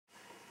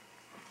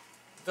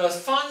The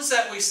funds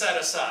that we set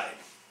aside,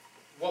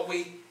 what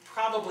we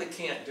probably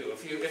can't do,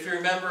 if you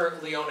remember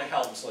Leona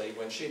Helmsley,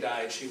 when she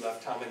died, she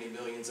left how many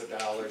millions of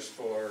dollars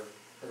for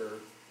her,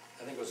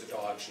 I think it was a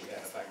dog she had,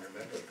 if I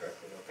remember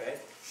correctly, okay?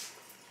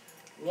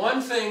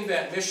 One thing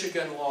that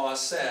Michigan law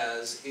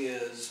says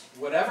is,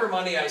 whatever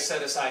money I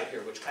set aside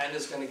here, which kind of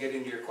is going to get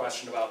into your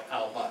question about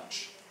how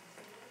much,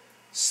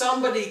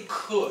 somebody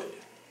could,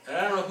 and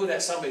I don't know who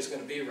that somebody's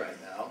going to be right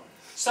now,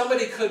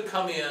 somebody could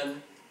come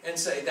in and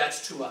say,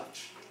 that's too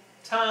much.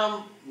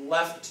 Tom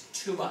left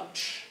too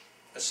much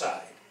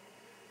aside.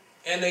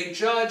 And a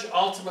judge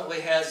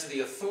ultimately has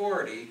the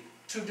authority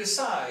to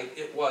decide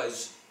it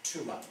was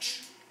too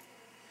much.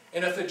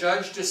 And if the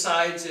judge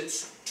decides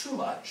it's too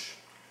much,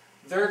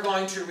 they're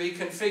going to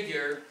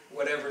reconfigure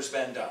whatever's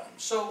been done.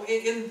 So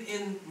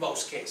in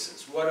most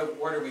cases, what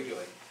are we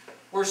doing?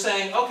 We're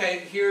saying,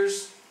 okay,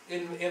 here's,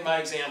 in my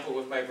example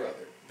with my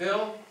brother,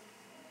 Bill,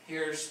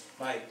 here's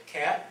my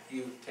cat,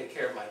 you take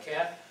care of my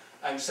cat.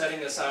 I'm setting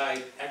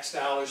aside X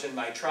dollars in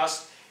my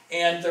trust,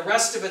 and the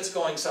rest of it's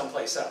going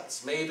someplace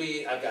else.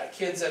 Maybe I've got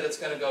kids that it's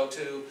going to go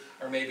to,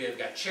 or maybe I've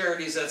got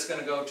charities that it's going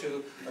to go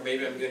to, or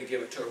maybe I'm going to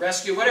give it to a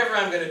rescue, whatever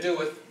I'm going to do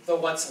with the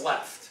what's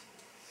left.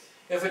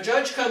 If a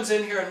judge comes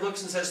in here and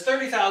looks and says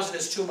 $30,000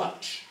 is too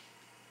much,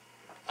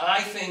 I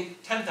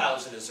think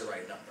 $10,000 is the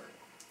right number.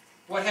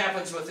 What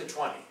happens with the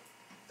 20?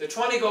 The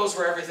 20 goes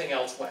where everything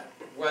else went,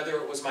 whether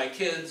it was my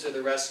kids or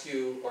the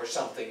rescue or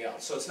something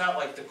else. So it's not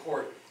like the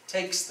court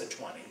takes the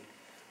 20.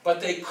 But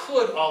they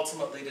could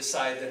ultimately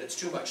decide that it's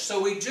too much.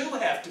 So we do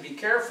have to be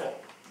careful,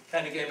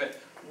 kind of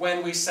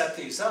when we set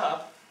these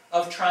up,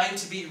 of trying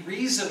to be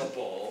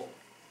reasonable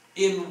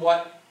in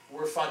what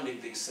we're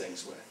funding these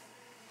things with,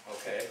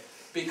 okay?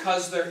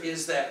 Because there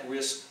is that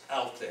risk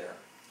out there.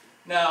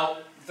 Now,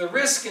 the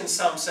risk in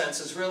some sense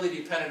is really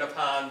dependent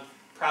upon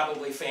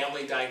probably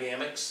family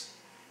dynamics.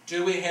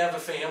 Do we have a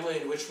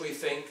family in which we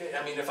think,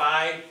 I mean, if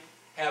I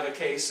have a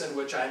case in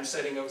which I'm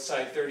setting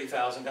aside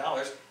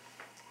 $30,000,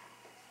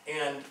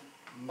 and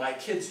my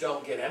kids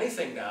don't get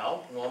anything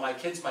now, well, my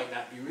kids might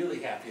not be really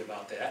happy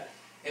about that,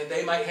 and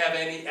they might have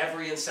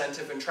every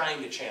incentive in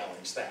trying to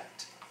challenge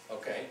that,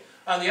 okay?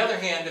 On the other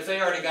hand, if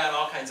they already got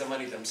all kinds of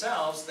money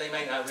themselves, they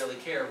might not really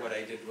care what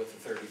I did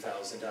with the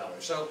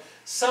 $30,000. So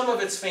some of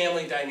it's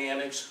family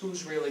dynamics,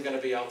 who's really going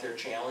to be out there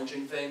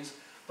challenging things,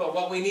 but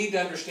what we need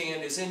to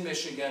understand is in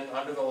Michigan,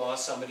 under the law,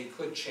 somebody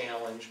could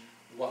challenge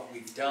what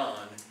we've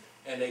done,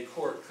 and a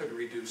court could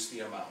reduce the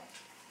amount.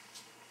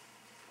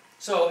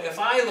 So if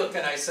I look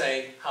and I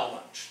say, how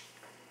much?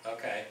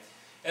 Okay,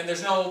 and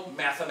there's no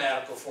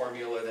mathematical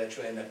formula that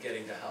you end up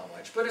getting to how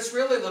much, but it's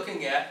really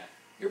looking at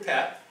your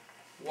pet.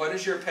 What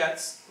is your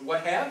pet's,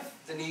 what have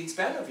the needs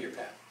been of your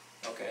pet?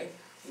 Okay,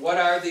 what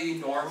are the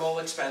normal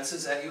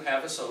expenses that you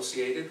have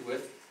associated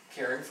with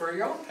caring for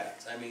your own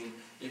pets? I mean,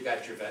 you've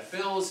got your vet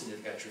bills, and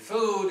you've got your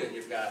food, and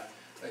you've got,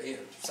 you know,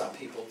 some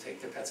people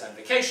take their pets on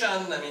vacation.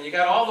 I mean, you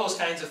got all those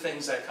kinds of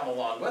things that come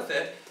along with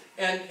it,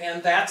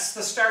 and that's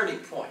the starting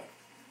point.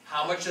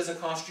 How much does it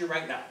cost you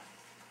right now?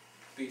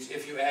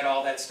 If you add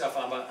all that stuff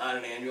on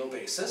an annual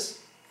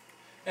basis.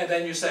 And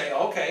then you say,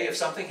 okay, if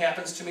something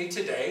happens to me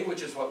today,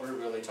 which is what we're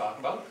really talking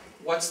about,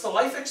 what's the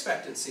life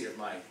expectancy of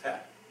my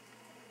pet?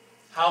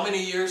 How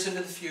many years into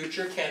the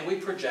future can we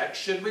project,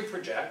 should we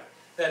project,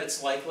 that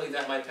it's likely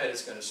that my pet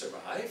is going to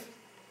survive?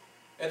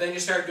 And then you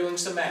start doing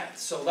some math.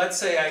 So let's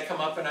say I come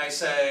up and I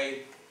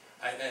say,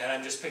 and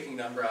I'm just picking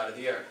a number out of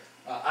the air,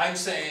 I'm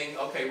saying,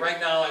 okay,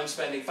 right now I'm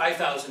spending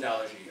 $5,000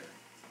 a year.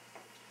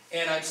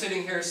 And I'm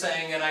sitting here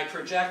saying, and I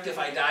project if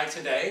I die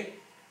today,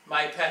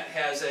 my pet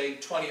has a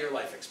 20-year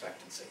life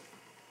expectancy.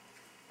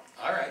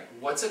 All right,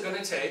 what's it going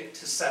to take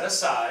to set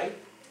aside,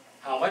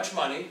 how much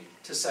money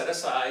to set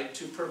aside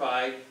to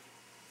provide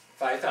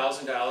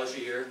 $5,000 a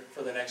year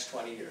for the next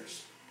 20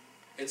 years?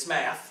 It's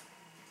math,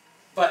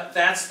 but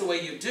that's the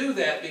way you do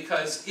that,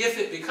 because if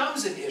it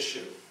becomes an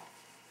issue,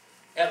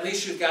 at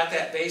least you've got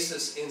that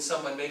basis in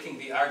someone making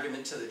the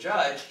argument to the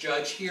judge.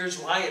 Judge, here's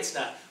why it's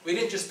not. We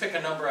didn't just pick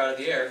a number out of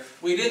the air.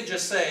 We didn't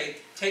just say,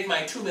 take my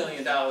 $2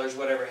 million,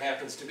 whatever it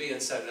happens to be,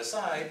 and set it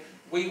aside.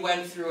 We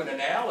went through an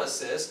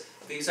analysis.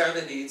 These are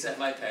the needs that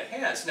my pet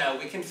has. Now,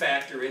 we can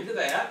factor into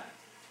that,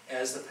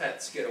 as the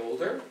pets get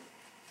older,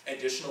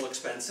 additional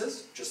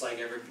expenses, just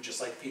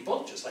like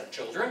people, just like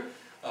children.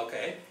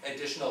 Okay,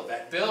 additional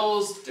vet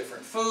bills,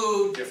 different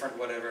food, different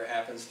whatever it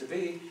happens to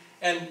be.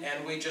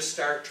 And we just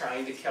start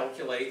trying to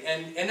calculate,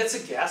 and it's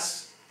a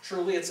guess.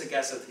 Truly, it's a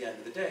guess at the end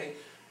of the day,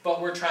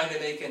 but we're trying to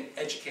make an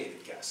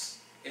educated guess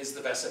is the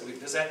best that we,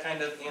 does that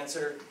kind of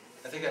answer?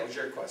 I think that was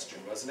your question,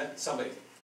 wasn't it? Somebody.